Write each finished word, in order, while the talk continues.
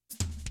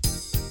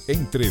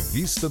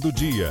Entrevista do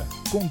dia,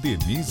 com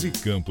Denise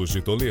Campos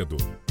de Toledo.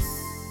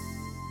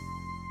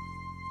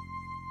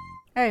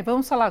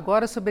 Vamos falar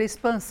agora sobre a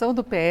expansão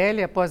do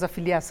PL após a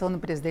filiação do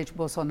presidente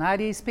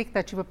Bolsonaro e a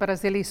expectativa para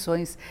as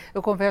eleições.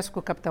 Eu converso com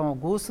o capitão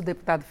Augusto,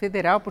 deputado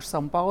federal por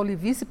São Paulo e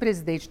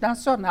vice-presidente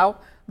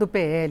nacional do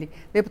PL.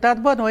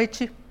 Deputado, boa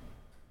noite.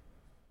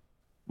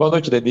 Boa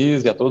noite,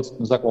 Denise, e a todos que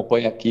nos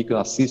acompanham aqui, que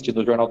nos assistem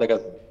no Jornal da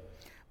Gazeta.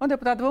 Bom,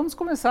 deputado, vamos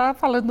começar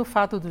falando do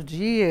fato do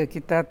dia que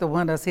está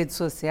tomando as redes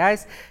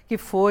sociais, que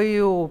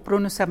foi o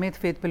pronunciamento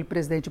feito pelo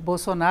presidente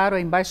Bolsonaro a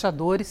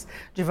embaixadores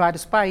de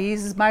vários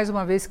países, mais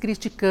uma vez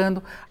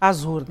criticando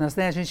as urnas,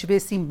 né? A gente vê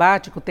esse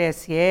embate com o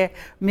TSE,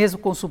 mesmo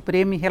com o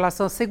Supremo, em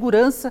relação à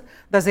segurança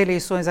das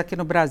eleições aqui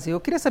no Brasil. Eu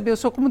queria saber, o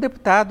senhor como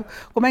deputado,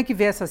 como é que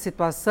vê essa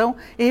situação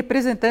e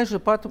representante do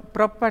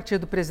próprio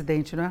partido do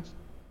presidente, não é?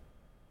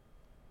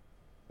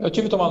 Eu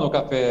tive tomando um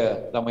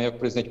café da manhã com o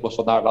presidente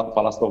Bolsonaro lá no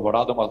Palácio da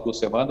Alvorada há umas 2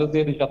 semanas e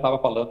ele já estava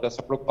falando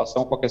dessa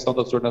preocupação com a questão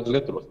das urnas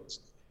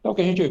eletrônicas. Então, o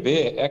que a gente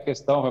vê é a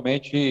questão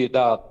realmente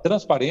da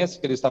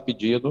transparência que ele está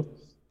pedindo,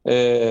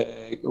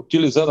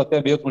 utilizando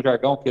até mesmo um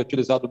jargão que é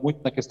utilizado muito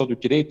na questão do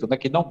direito, né,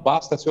 que não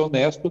basta ser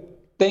honesto,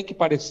 tem que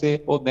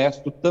parecer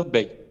honesto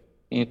também.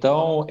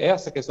 Então,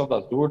 essa questão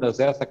das urnas,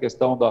 essa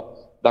questão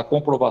da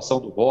comprovação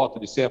do voto,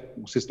 de ser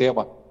um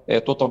sistema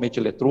totalmente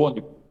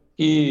eletrônico,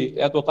 que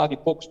é adotado em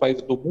poucos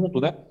países do mundo,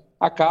 né,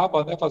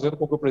 acaba, né, fazendo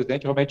com que o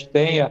presidente realmente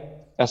tenha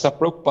essa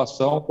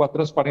preocupação com a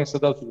transparência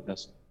das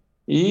urnas.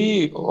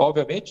 E,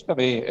 obviamente,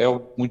 também é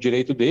um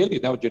direito dele,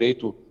 né, um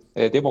direito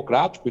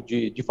democrático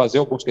de fazer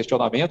alguns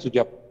questionamentos,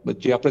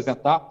 de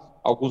apresentar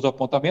alguns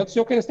apontamentos, e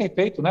é o que eles têm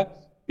feito, né,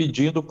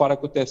 pedindo para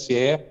que o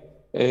TSE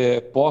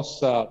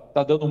possa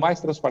estar dando mais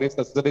transparência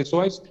nessas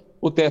eleições.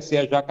 O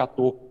TSE já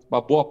acatou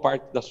uma boa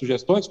parte das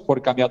sugestões que foram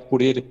encaminhadas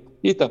por ele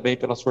e também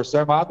pelas Forças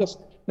Armadas,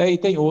 né, e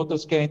tem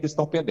outras que ainda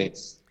estão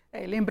pendentes.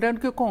 Lembrando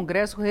que o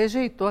Congresso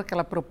rejeitou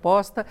aquela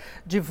proposta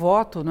de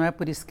voto, não é,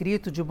 por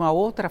escrito, de uma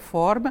outra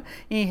forma,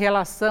 em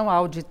relação à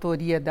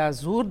auditoria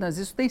das urnas.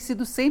 Isso tem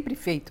sido sempre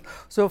feito.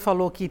 O senhor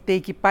falou que tem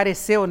que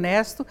parecer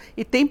honesto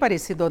e tem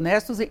parecido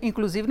honesto,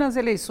 inclusive nas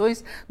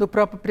eleições do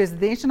próprio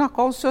presidente, na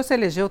qual o senhor se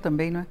elegeu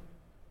também, não é?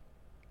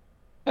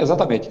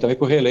 Exatamente, também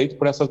foi reeleito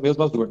por essas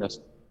mesmas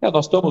urnas.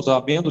 Nós estamos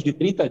a menos de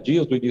 30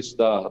 dias do início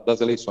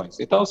das eleições,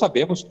 então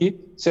sabemos que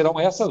serão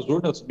essas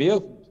urnas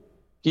mesmo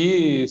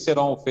que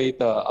serão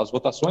feitas as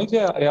votações e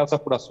as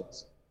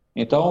apurações.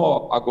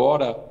 Então,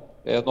 agora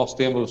nós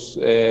temos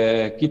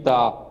que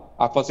estar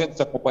fazendo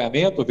esse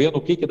acompanhamento, vendo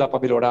o que dá para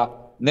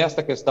melhorar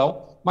nesta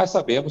questão, mas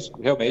sabemos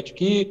realmente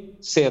que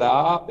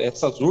será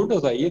essas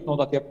urnas aí, não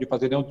dá tempo de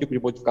fazer nenhum tipo de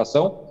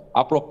modificação.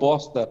 A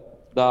proposta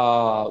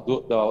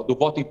do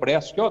voto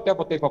impresso, que eu até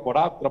votei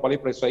favorável, trabalhei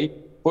para isso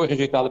aí, foi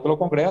rejeitada pelo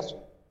Congresso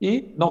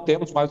e não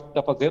temos mais o que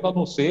está fazendo, a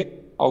não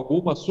ser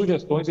algumas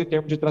sugestões em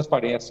termos de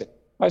transparência.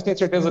 Mas tenho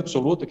certeza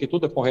absoluta que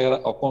tudo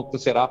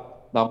acontecerá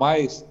na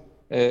mais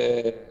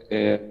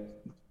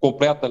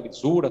completa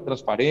lisura,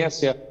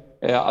 transparência.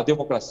 A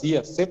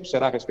democracia sempre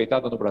será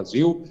respeitada no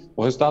Brasil,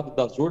 o resultado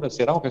das urnas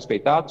serão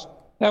respeitados.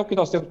 O que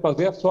nós temos que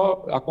fazer é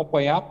só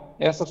acompanhar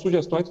essas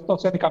sugestões que estão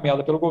sendo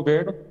encaminhadas pelo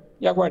governo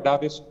e aguardar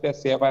ver se o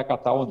TSE vai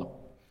acatar ou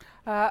não.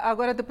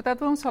 Agora, deputado,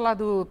 vamos falar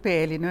do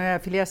PL, não é? A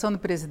filiação do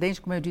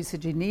presidente, como eu disse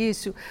de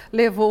início,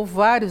 levou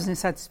vários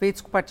insatisfeitos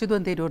com o partido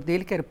anterior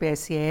dele, que era o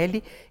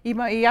PSL,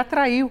 e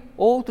atraiu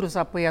outros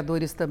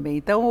apoiadores também.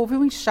 Então, houve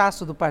um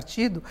inchaço do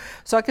partido,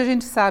 só que a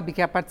gente sabe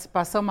que a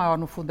participação maior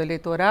no fundo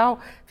eleitoral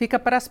fica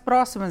para as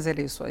próximas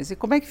eleições. E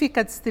como é que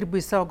fica a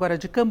distribuição agora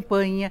de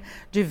campanha,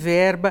 de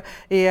verba?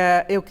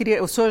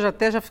 O senhor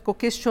até já ficou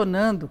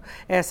questionando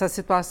essa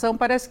situação,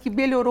 parece que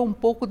melhorou um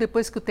pouco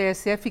depois que o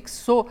TSE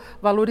fixou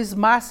valores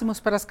máximos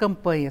para as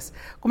campanhas.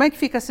 Como é que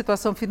fica a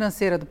situação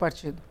financeira do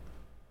partido?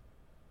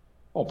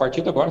 Bom, o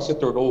partido agora se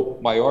tornou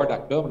maior da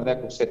Câmara, né,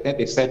 com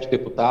 77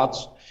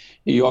 deputados,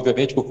 e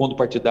obviamente que o fundo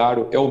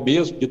partidário é o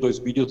mesmo de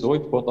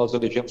 2018, quando nós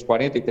elegemos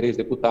 43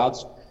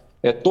 deputados.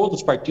 Todos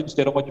os partidos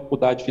terão uma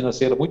dificuldade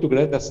financeira muito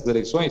grande nessas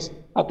eleições,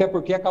 até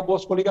porque acabou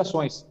as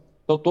coligações.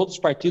 Então, todos os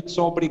partidos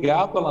são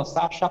obrigados a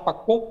lançar a chapa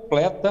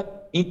completa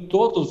em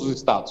todos os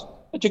estados.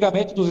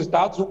 Antigamente, nos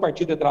estados, um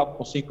partido entrava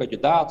com 5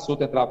 candidatos,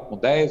 outro entrava com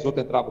 10,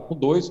 outro entrava com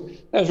 2,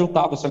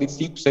 juntava-se ali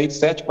 5, 6,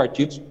 7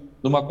 partidos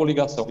numa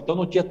coligação. Então,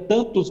 não tinha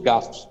tantos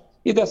gastos.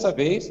 E dessa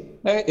vez,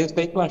 eles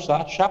têm que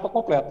lançar a chapa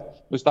completa.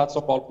 No estado de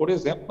São Paulo, por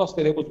exemplo, nós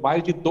teremos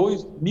mais de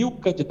 2.000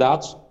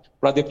 candidatos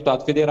para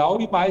deputado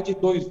federal e mais de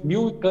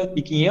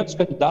 2.500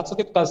 candidatos a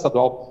deputado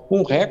estadual,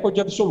 um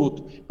recorde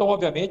absoluto. Então,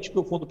 obviamente, que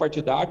o fundo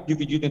partidário,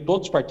 dividido em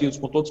todos os partidos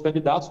com todos os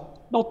candidatos,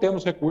 não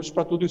temos recursos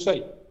para tudo isso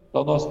aí.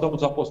 Então, nós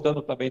estamos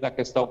apostando também na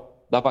questão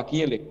da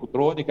vaquinha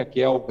eletrônica,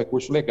 que é um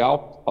recurso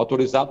legal,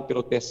 autorizado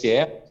pelo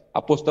TSE.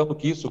 Apostamos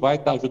que isso vai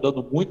estar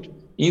ajudando muito,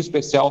 em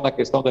especial na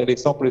questão da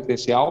eleição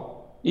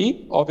presidencial.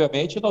 E,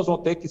 obviamente, nós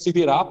vamos ter que se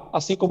virar,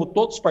 assim como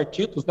todos os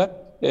partidos, né,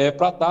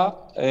 para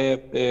estar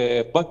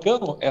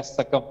bancando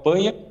essa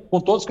campanha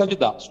com todos os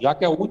candidatos, já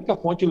que é a única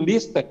fonte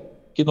lista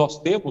que nós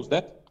temos,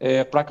 né,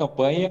 para a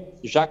campanha,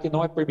 já que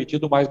não é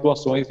permitido mais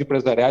doações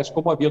empresariais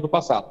como havia no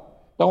passado.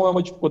 Então, é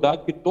uma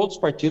dificuldade que todos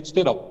os partidos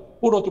terão.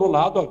 Por outro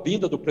lado, a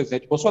vinda do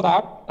presidente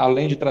Bolsonaro,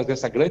 além de trazer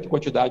essa grande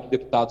quantidade de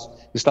deputados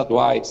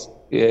estaduais,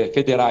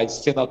 federais,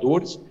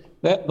 senadores,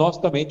 né, nós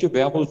também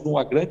tivemos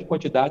uma grande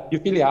quantidade de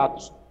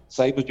filiados.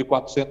 Saímos de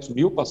 400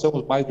 mil,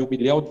 passamos mais de 1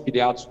 milhão de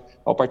filiados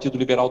ao Partido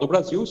Liberal do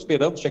Brasil,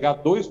 esperamos chegar a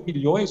 2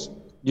 milhões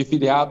de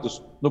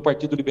filiados no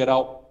Partido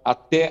Liberal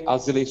até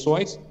as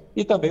eleições,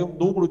 e também um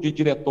número de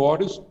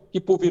diretórios que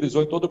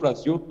pulverizou em todo o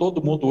Brasil.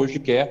 Todo mundo hoje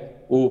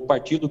quer o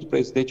partido do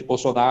presidente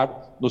Bolsonaro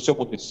no seu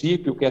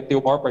município, quer ter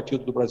o maior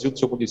partido do Brasil no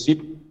seu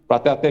município,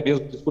 para até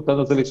mesmo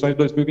disputando as eleições de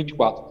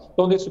 2024.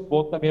 Então, nesse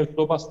ponto, também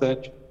ajudou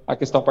bastante a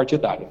questão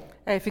partidária.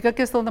 Fica a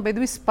questão também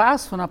do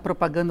espaço na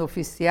propaganda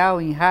oficial,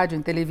 em rádio,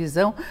 em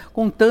televisão,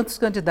 com tantos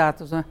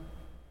candidatos, né?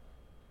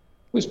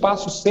 O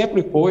espaço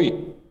sempre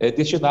foi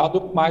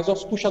destinado mais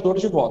aos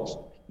puxadores de votos.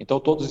 Então,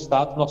 todos os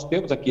estados, nós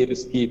temos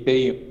aqueles que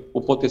têm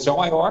o potencial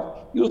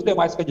maior, e os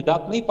demais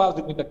candidatos nem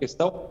fazem muita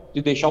questão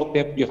de deixar o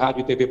tempo de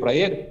rádio e TV para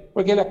ele,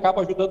 porque ele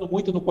acaba ajudando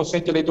muito no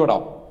quociente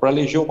eleitoral, para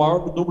eleger o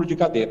maior número de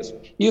cadeiras.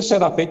 Isso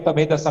será feito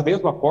também dessa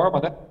mesma forma,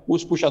 né?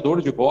 Os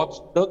puxadores de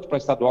votos, tanto para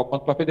estadual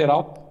quanto para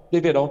federal,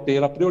 deverão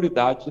ter a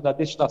prioridade na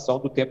destinação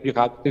do tempo de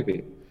rádio e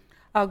TV.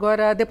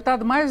 Agora,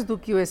 deputado, mais do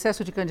que o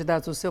excesso de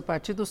candidatos do seu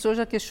partido, o senhor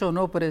já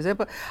questionou, por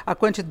exemplo, a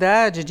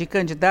quantidade de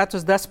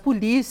candidatos das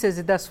polícias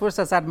e das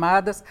Forças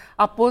Armadas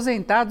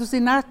aposentados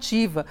e na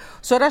ativa.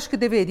 O senhor acha que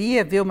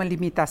deveria haver uma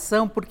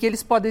limitação, porque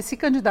eles podem se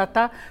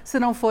candidatar, se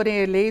não forem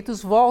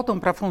eleitos, voltam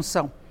para a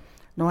função,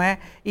 não é?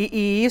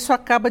 E isso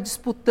acaba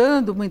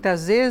disputando,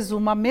 muitas vezes,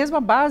 uma mesma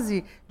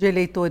base de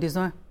eleitores,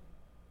 não é?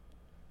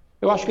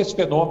 Eu acho que esse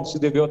fenômeno se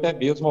deveu até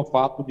mesmo ao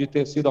fato de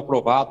ter sido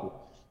aprovado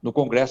no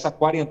Congresso a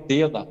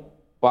quarentena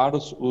para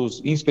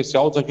em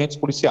especial, os agentes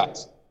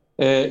policiais.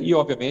 E,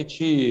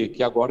 obviamente,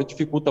 que agora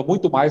dificulta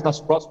muito mais nas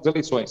próximas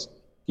eleições.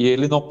 E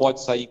ele não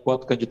pode sair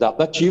enquanto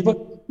candidato ativa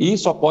e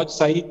só pode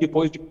sair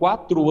depois de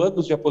 4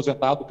 anos de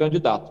aposentado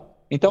candidato.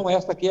 Então,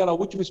 esta aqui era a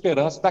última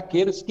esperança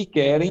daqueles que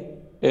querem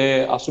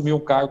assumir um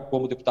cargo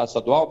como deputado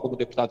estadual, como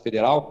deputado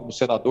federal, como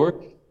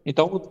senador.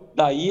 Então,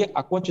 daí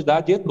a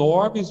quantidade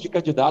enorme de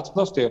candidatos que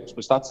nós temos.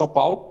 No estado de São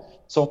Paulo,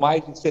 são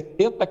mais de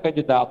 70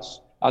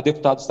 candidatos a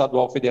deputado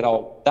estadual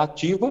federal da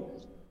ativa,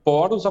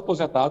 fora os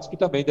aposentados, que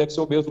também deve ser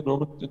o mesmo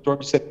número, em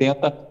torno de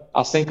 70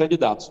 a 100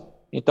 candidatos.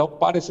 Então,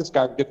 para esses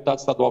cargos de deputado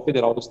estadual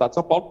federal do estado de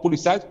São Paulo,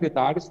 policiais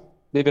militares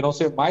deverão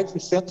ser mais de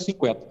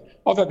 150.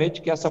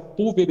 Obviamente que essa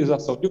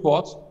pulverização de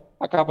votos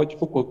acaba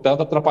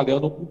dificultando,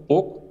 atrapalhando um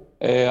pouco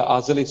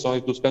as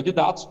eleições dos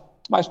candidatos,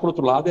 mas, por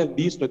outro lado, é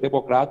lícito, é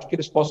democrático que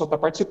eles possam estar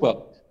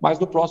participando. Mas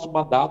no próximo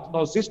mandato,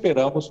 nós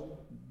esperamos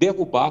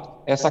derrubar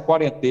essa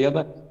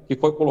quarentena que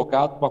foi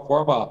colocada de uma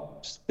forma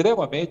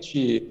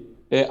extremamente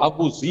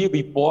abusiva,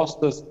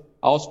 impostas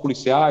aos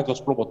policiais, aos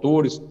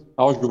promotores,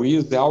 aos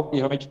juízes. É algo que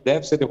realmente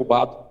deve ser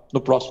derrubado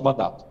no próximo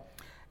mandato.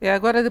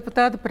 Agora,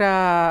 deputado,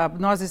 para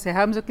nós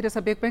encerrarmos, eu queria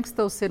saber como é que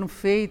estão sendo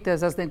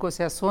feitas as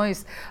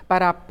negociações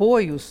para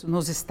apoios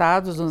nos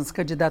estados, nas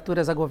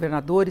candidaturas a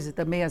governadores e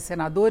também a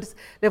senadores,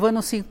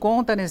 levando-se em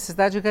conta a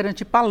necessidade de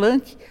garantir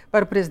palanque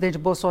para o presidente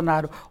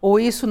Bolsonaro. Ou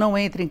isso não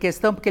entra em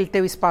questão porque ele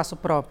tem o espaço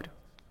próprio?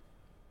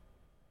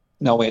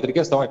 Não entra em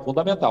questão, é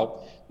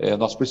fundamental.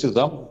 Nós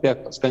precisamos ter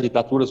as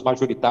candidaturas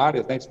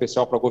majoritárias, né, em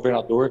especial para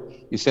governador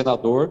e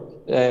senador,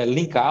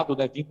 linkado,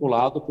 né,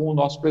 vinculado com o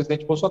nosso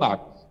presidente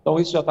Bolsonaro. Então,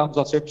 isso já está nos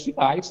acertos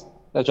finais,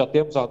 né, já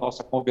temos a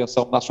nossa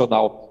convenção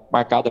nacional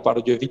marcada para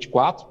o dia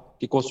 24,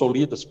 que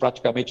consolida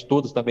praticamente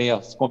todas também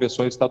as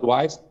convenções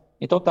estaduais.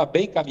 Então, está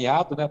bem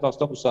encaminhado, né? Nós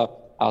estamos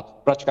há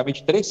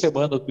praticamente 3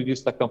 semanas do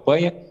início da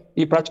campanha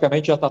e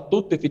praticamente já está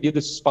tudo definido,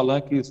 esses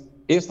palanques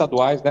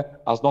estaduais, né?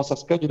 As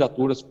nossas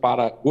candidaturas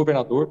para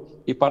governador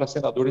e para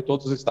senador em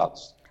todos os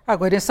estados.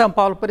 Agora, em São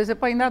Paulo, por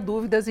exemplo, ainda há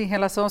dúvidas em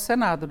relação ao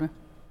Senado, né?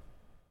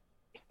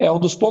 É um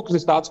dos poucos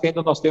estados que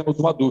ainda nós temos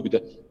uma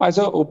dúvida. Mas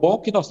o bom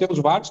é que nós temos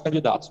vários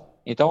candidatos.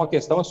 Então, a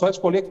questão é só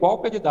escolher qual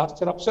candidato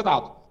será para o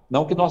Senado.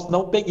 Não que nós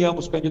não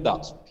tenhamos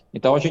candidatos.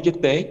 Então, a gente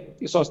tem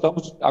e só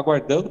estamos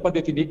aguardando para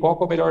definir qual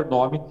é o melhor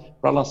nome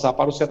para lançar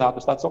para o Senado do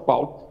Estado de São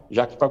Paulo,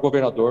 já que para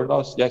governador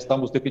nós já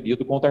estamos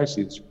definidos com o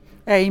Tarcísio.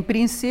 Em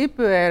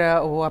princípio,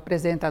 era o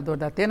apresentador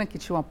da Atena, que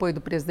tinha o apoio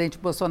do presidente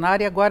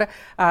Bolsonaro, e agora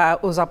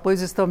os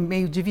apoios estão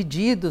meio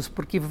divididos,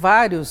 porque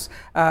vários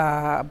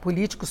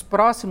políticos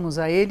próximos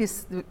a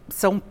eles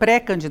são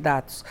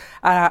pré-candidatos.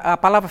 A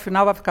palavra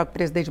final vai ficar com o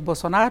presidente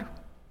Bolsonaro?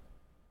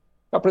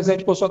 É o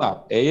presidente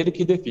Bolsonaro, é ele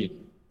que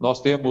define. Nós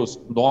temos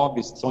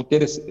nomes que são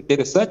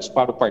interessantes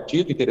para o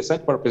partido,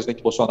 interessantes para o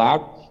presidente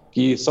Bolsonaro,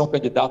 que são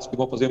candidatos que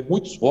vão fazer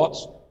muitos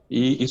votos,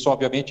 e isso,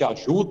 obviamente,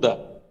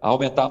 ajuda a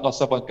aumentar a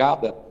nossa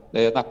bancada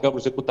na Câmara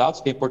dos Deputados,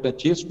 que é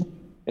importantíssimo.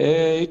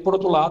 E, por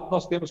outro lado,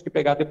 nós temos que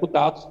pegar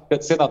deputados,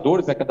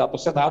 senadores, candidatos ao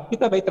Senado, que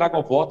também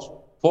tragam votos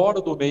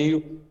fora do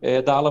meio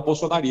da ala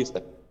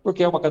bolsonarista,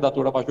 porque é uma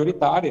candidatura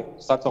majoritária. O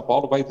Estado de São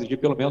Paulo vai exigir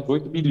pelo menos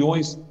 8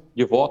 milhões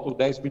de votos,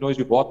 10 milhões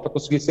de votos para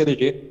conseguir se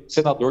eleger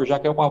senador, já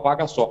que é uma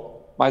vaga só.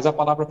 Mas a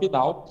palavra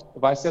final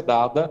vai ser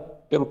dada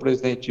pelo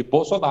presidente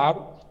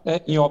Bolsonaro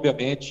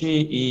obviamente,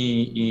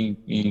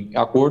 em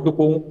acordo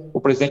com o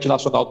presidente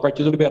nacional do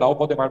Partido Liberal,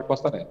 Valdemar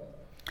Costa Neto.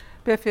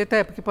 Perfeito,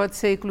 porque pode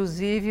ser,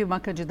 inclusive, uma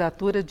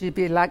candidatura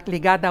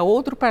ligada a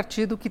outro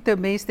partido que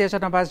também esteja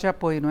na base de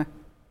apoio, não é?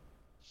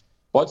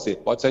 Pode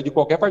ser de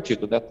qualquer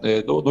partido, né?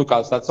 No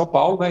caso do Estado de São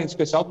Paulo, né? Em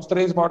especial dos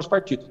 3 maiores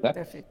partidos, né?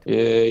 Perfeito.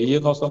 E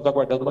nós estamos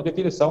aguardando uma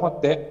definição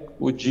até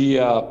o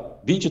dia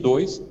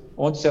 22,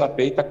 onde será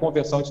feita a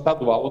convenção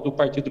estadual do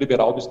Partido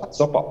Liberal do Estado de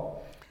São Paulo.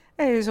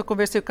 É isso, eu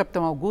conversei com o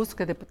capitão Augusto,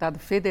 que é deputado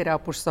federal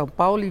por São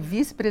Paulo e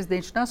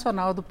vice-presidente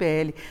nacional do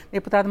PL.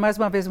 Deputado, mais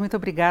uma vez, muito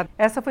obrigado.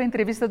 Essa foi a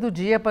entrevista do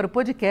dia para o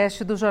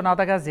podcast do Jornal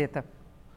da Gazeta.